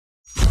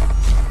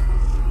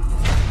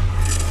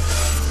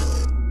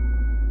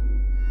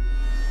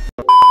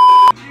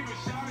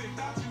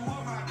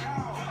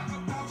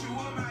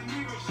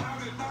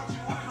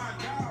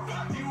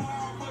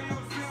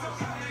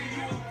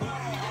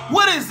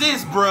What is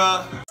this,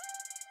 bruh?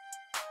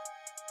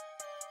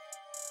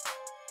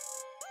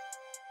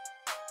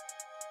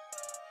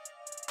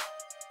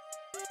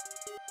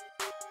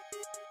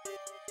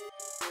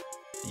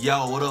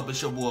 Yo, what up?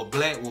 It's your boy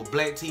Black with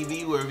BLAC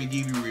TV, where we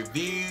give you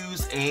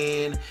reviews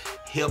and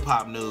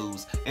hip-hop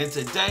news. And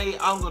today,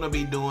 I'm going to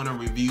be doing a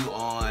review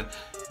on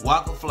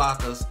Waka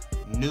Flocka's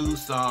new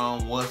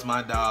song, What's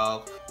My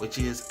Dawg, which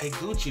is a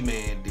Gucci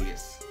Mane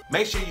diss.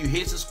 Make sure you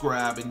hit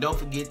subscribe and don't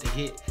forget to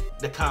hit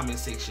the comment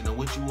section on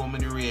what you want me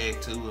to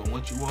react to and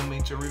what you want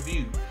me to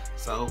review.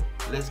 So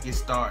let's get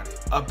started.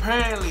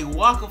 Apparently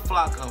Waka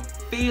Flocka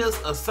feels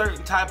a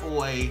certain type of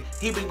way.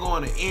 He been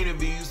going to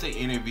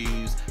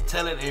interviews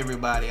telling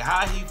everybody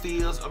how he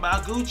feels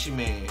about Gucci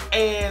Mane.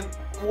 And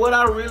what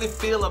I really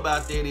feel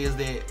about that is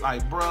that,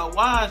 like, bro,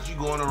 why is you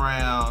going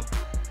around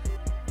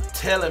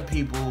telling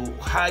people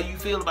how you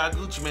feel about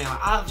Gucci Mane?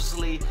 Like,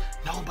 obviously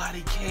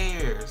nobody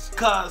cares,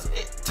 cause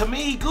to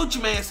me Gucci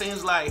Mane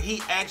seems like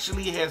he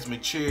actually has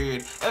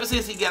matured. Ever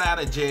since he got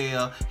out of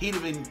jail, he'd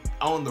been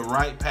on the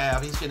right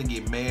path. He's finna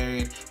get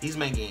married, he's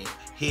making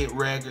hit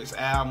records,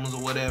 albums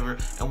or whatever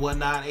and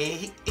whatnot,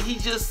 and he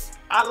just,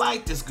 I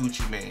like this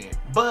Gucci Mane.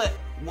 But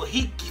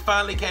he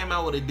finally came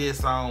out with a diss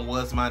song,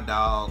 What's My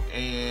Dawg,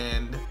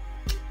 and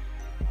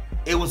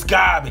it was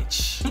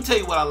garbage. Let me tell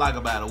you what I like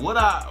about it. What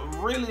I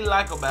really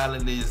like about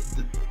it is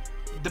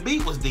the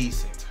beat was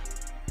decent.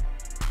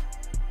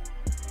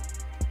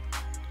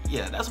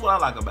 Yeah, that's what I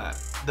like about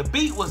it. The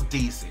beat was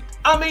decent.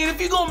 I mean,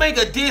 if you're gonna make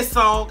a diss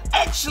song,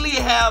 actually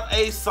have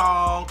a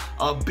song,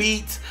 a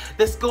beat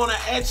that's gonna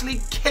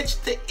actually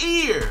catch the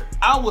ear.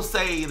 I will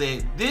say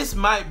that this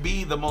might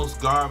be the most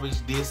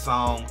garbage diss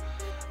song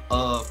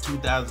of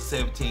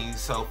 2017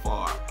 so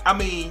far. I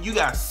mean, you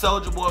got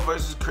Soulja Boy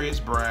versus Chris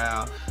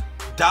Brown,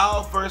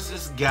 Dawg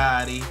versus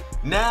Gotti.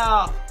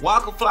 Now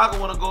Waka Flocka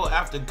wanna go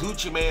after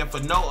Gucci Mane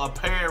for no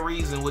apparent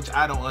reason, which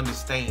I don't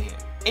understand.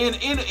 In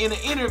an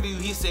interview,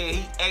 he said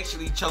he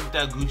actually choked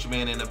out Gucci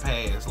Mane in the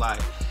past.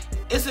 Like,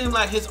 it seems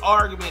like his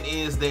argument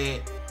is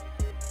that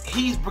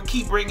he's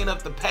keep bringing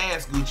up the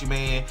past Gucci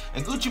Mane,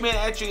 and Gucci Mane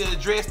actually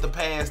addressed the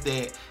past,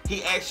 that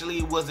he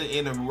actually wasn't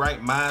in the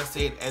right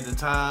mindset at the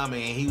time,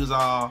 and he was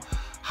all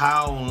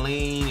high on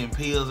lean and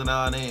pills and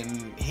all that,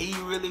 and he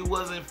really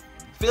wasn't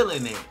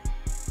feeling it.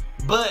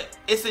 But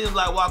it seems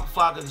like Waka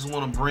Flocka just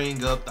want to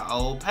bring up the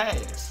old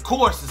past. Of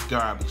course it's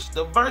garbage.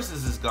 The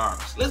verses is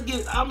garbage. Let's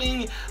get, I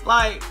mean,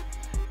 like,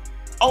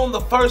 on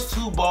the first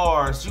two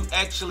bars, you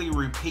actually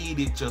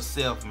repeated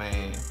yourself,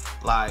 man.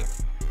 Like,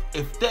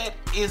 if that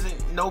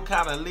isn't no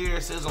kind of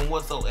lyricism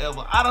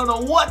whatsoever, I don't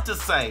know what to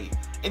say.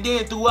 And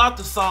then throughout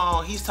the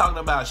song, he's talking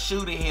about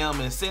shooting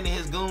him and sending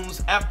his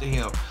goons after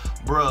him.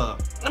 Bruh,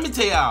 let me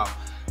tell y'all,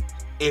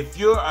 if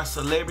you're a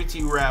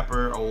celebrity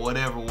rapper or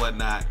whatever,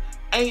 whatnot,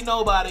 ain't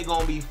nobody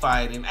gonna be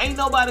fighting, ain't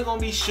nobody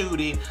gonna be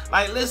shooting.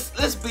 Like,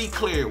 let's be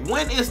clear.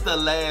 When is the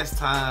last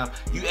time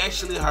you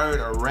actually heard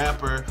a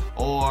rapper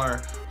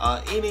or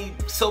any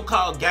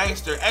so-called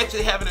gangster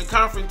actually having a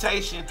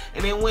confrontation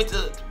and then went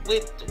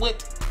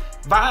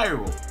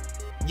viral?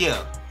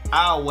 Yeah,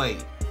 I'll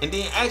wait. And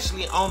then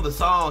actually on the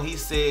song he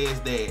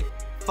says that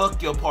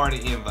fuck your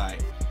party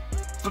invite.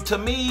 So to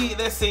me,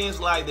 that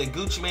seems like that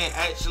Gucci Mane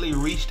actually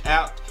reached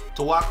out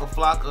to Waka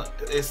Flocka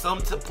at some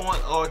point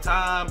or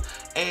time,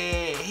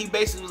 and he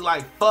basically was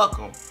like, fuck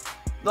him.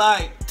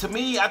 Like, to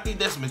me, I think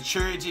that's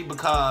maturity,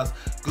 because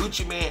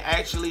Gucci Mane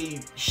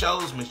actually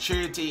shows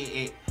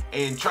maturity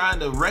and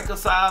trying to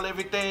reconcile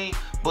everything.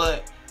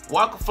 But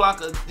Waka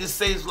Flocka just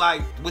says,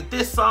 like, with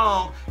this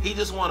song, he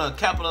just want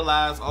to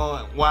capitalize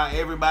on why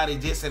everybody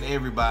dissing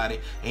everybody.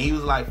 And he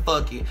was like,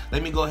 fuck it,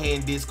 let me go ahead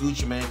and diss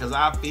Gucci Mane because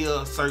I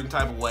feel a certain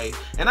type of way.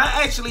 And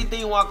I actually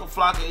think Waka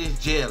Flocka is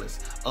jealous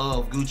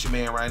of Gucci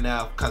Mane right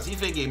now because he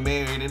finna get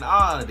married and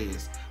all of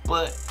this.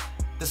 But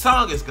the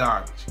song is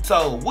garbage.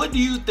 So what do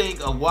you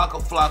think of Waka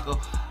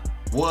Flocka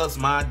What's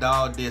My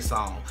Dawg diss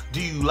song?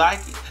 Do you like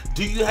it?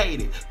 Do you hate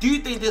it? Do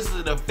you think this is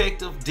an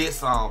effective diss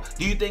song?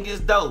 Do you think it's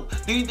dope?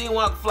 Do you think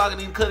Waka Flocka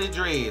need to cut his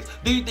dreads?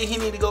 Do you think he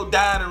need to go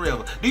die in the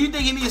river? Do you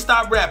think he need to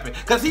stop rapping?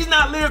 Because he's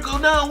not lyrical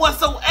none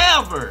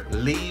whatsoever.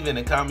 Leave in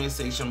the comment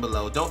section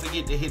below. Don't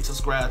forget to hit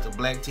subscribe to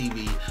BLAC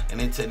TV.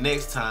 And until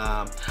next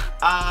time,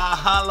 I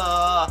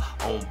holla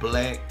on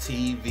BLAC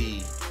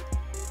TV.